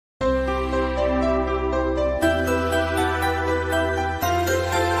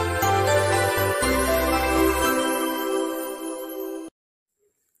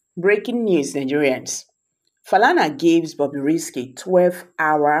Breaking news, Nigerians. Falana gives Bobrisky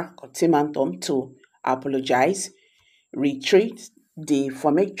 12-hour ultimatum to apologize, retreat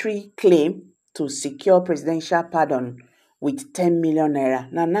defamatory claim to secure presidential pardon with 10 million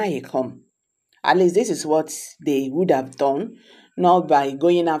naira. Now he come. At least this is what they would have done, not by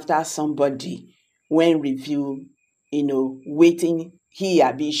going after somebody when review, waiting he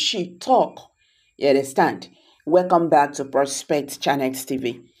or she talk. You understand? Welcome back to Prospect Channel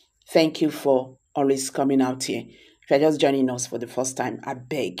TV. Thank you for always coming out here. If you're just joining us for the first time, I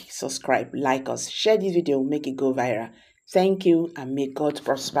beg, subscribe, like us, share this video, make it go viral. Thank you, and may God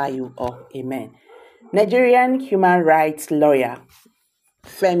prosper you all. Amen. Nigerian human rights lawyer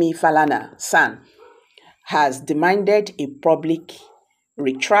Falana San has demanded a public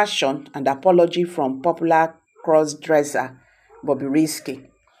retraction and apology from popular cross-dresser Bobrisky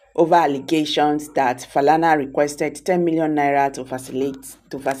over allegations that Falana requested 10 million naira to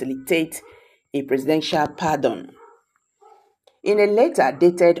facilitate a presidential pardon. In a letter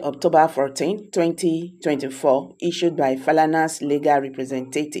dated October 14, 2024, issued by Falana's legal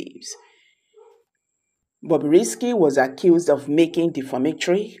representatives, Bobrisky was accused of making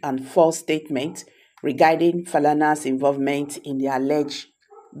defamatory and false statements regarding Falana's involvement in the alleged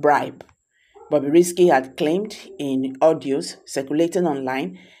bribe. Bobrisky had claimed in audios circulating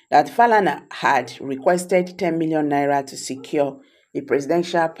online that Falana had requested 10 million naira to secure a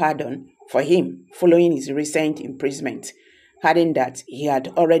presidential pardon for him following his recent imprisonment, adding that he had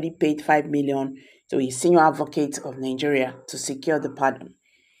already paid 5 million to a senior advocate of Nigeria to secure the pardon.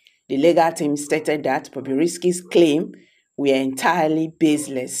 The legal team stated that Bobrisky's claims were entirely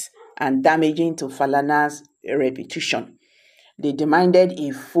baseless and damaging to Falana's reputation. They demanded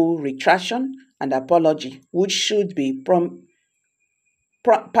a full retraction and apology, which should be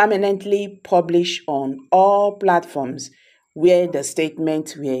permanently published on all platforms where the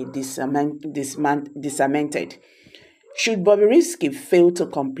statements were disseminated. Should Bobrisky fail to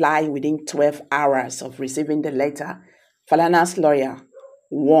comply within 12 hours of receiving the letter, Falana's lawyer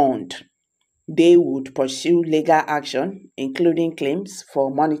warned they would pursue legal action, including claims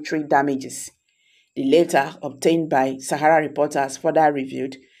for monetary damages. The letter, obtained by Sahara reporters, further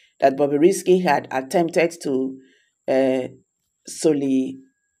revealed that Bobrisky had attempted to solicit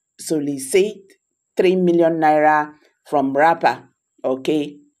 3 million naira from rapper,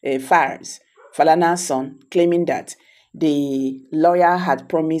 Fars, Falana's son, claiming that the lawyer had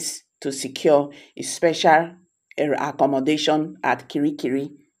promised to secure a special accommodation at Kirikiri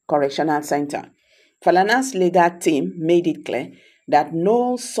Correctional Center. Falana's legal team made it clear that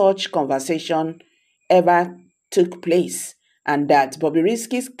no such conversation ever took place and that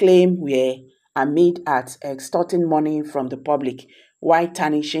Bobrisky's claims were aimed at extorting money from the public while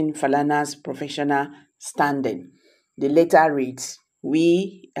tarnishing Falana's professional standing. The letter reads,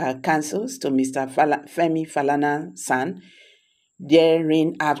 "We are counsels to Mr. Falana San,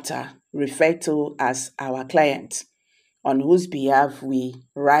 thereafter referred to as our client, on whose behalf we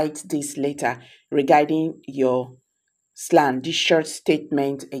write this letter regarding your slanderous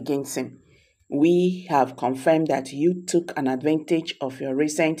statement against him. We have confirmed that you took an advantage of your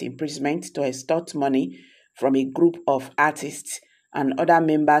recent imprisonment to extort money from a group of artists and other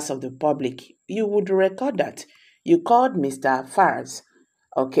members of the public. You would record that you called Mr. Fars,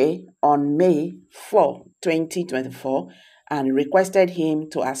 on May 4, 2024, and requested him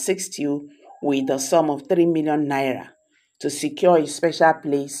to assist you with the sum of 3 million naira to secure a special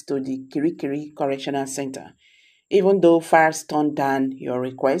place to the Kirikiri Correctional Center. Even though Fars turned down your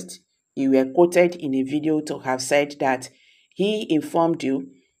request, you were quoted in a video to have said that he informed you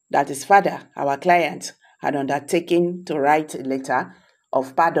that his father, our client, had undertaken to write a letter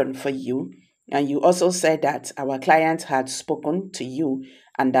of pardon for you, and you also said that our client had spoken to you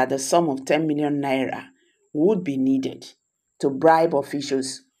and that the sum of 10 million naira would be needed to bribe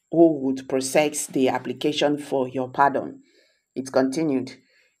officials who would process the application for your pardon." It continued,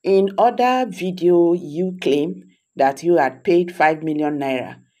 "In other video, you claim that you had paid 5 million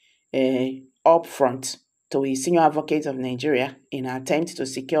naira upfront to a senior advocate of Nigeria in an attempt to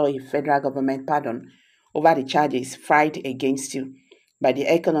secure a federal government pardon over the charges filed against you by the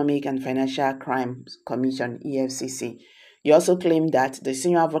Economic and Financial Crimes Commission, EFCC. You also claimed that the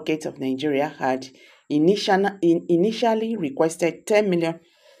senior advocate of Nigeria had initially requested 10 million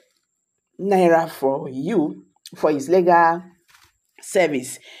naira for his legal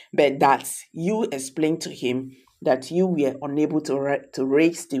service, but that you explained to him that you were unable to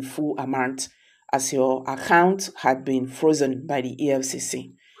raise the full amount as your account had been frozen by the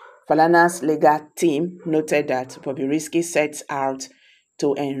EFCC. Falana's legal team noted that Bobrisky sets out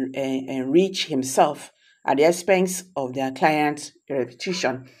to enrich himself at the expense of their client's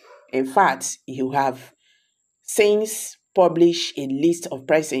reputation In fact, you have since published a list of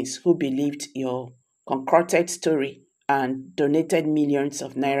persons who believed your concocted story and donated millions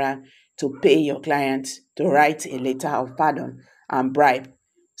of naira to pay your client to write a letter of pardon and bribe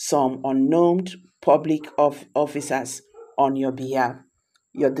some unknown public officers on your behalf.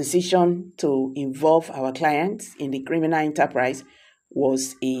 Your decision to involve our clients in the criminal enterprise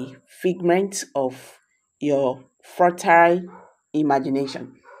was a figment of your fertile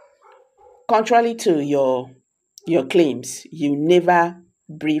imagination. Contrary to your claims, you never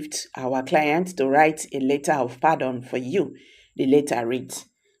briefed our client to write a letter of pardon for you, the letter reads.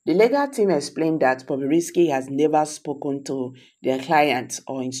 The legal team explained that Bobrisky has never spoken to their client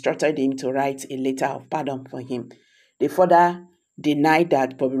or instructed him to write a letter of pardon for him. They further denied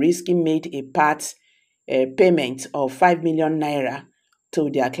that Bobrisky made a part payment of 5 million naira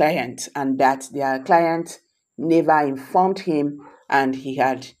to their client and that their client never informed him and he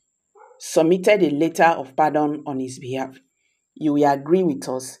had submitted a letter of pardon on his behalf. You will agree with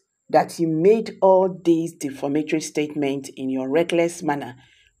us that you made all these defamatory statements in your reckless manner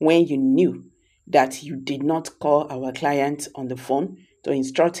when you knew that you did not call our client on the phone to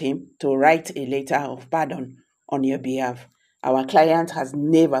instruct him to write a letter of pardon on your behalf. Our client has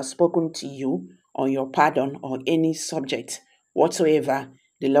never spoken to you on your pardon or any subject whatsoever,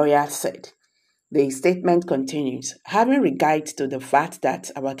 the lawyer said. The statement continues, having regard to the fact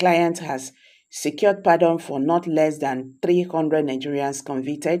that our client has secured pardon for not less than 300 Nigerians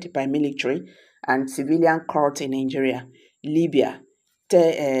convicted by military and civilian courts in Nigeria, Libya,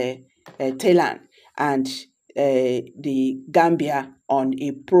 Thailand, and the Gambia on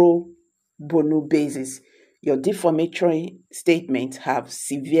a pro bono basis. Your defamatory statements have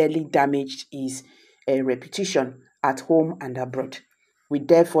severely damaged his reputation at home and abroad. We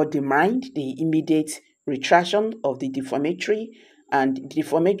therefore demand the immediate retraction of the defamatory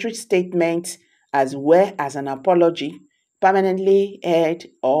statement as well as an apology permanently aired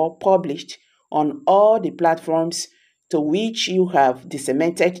or published on all the platforms to which you have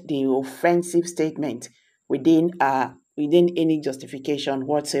disseminated the offensive statement within any justification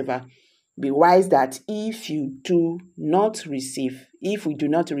whatsoever. Be wise that if we do not receive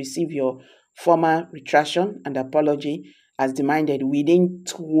your formal retraction and apology as demanded within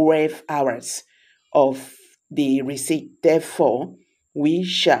 12 hours of the receipt. Therefore, we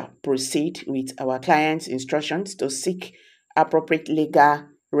shall proceed with our client's instructions to seek appropriate legal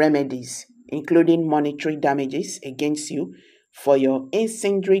remedies, including monetary damages against you for your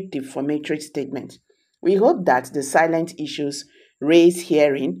incendiary defamatory statement. We hope that the silent issues raised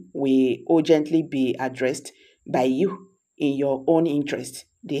herein will urgently be addressed by you in your own interest,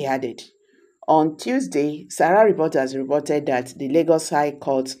 they added. On Tuesday, Sarah reporters reported that the Lagos High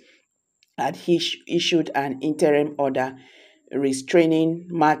Court had issued an interim order restraining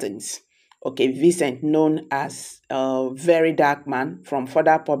Martins, Vincent, known as Very Dark Man, from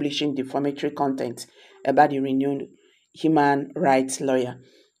further publishing defamatory content about the renowned human rights lawyer.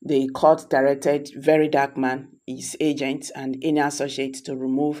 The court directed Very Dark Man, his agents, and any associates to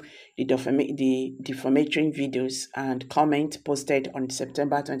remove the defamatory videos and comment posted on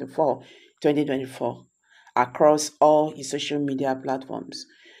September 24, 2024 across all his social media platforms.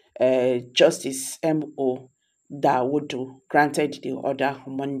 Justice M.O. Dawodu granted the order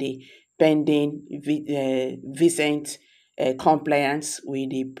on Monday pending Vincent's compliance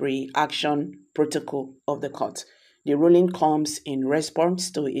with the pre-action protocol of the court. The ruling comes in response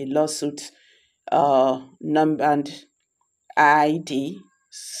to a lawsuit numbered ID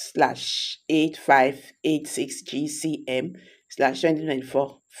 /8586GCM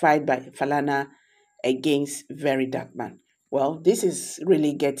 /2024 filed by Falana against Very Dark Man. Well, this is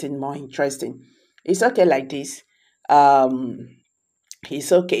really getting more interesting. It's okay like this.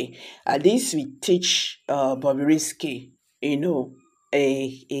 It's okay. At least we teach Bobrisky,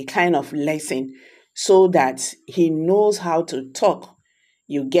 a kind of lesson so that he knows how to talk.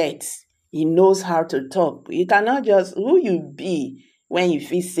 You get, he knows how to talk. You cannot just who you be when you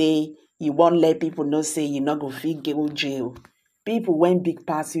feel say you won't let people know say you not go feel go jail. People when big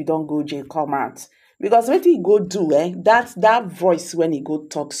pass you don't go jail come out. Because what he go do, that's that voice when he go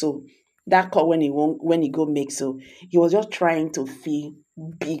talk so that call when he go make so he was just trying to feel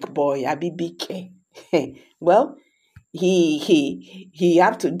big boy, I be big K. Well, he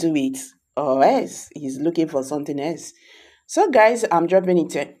have to do it or else he's looking for something else. So guys, I'm dropping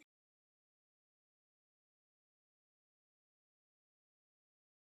it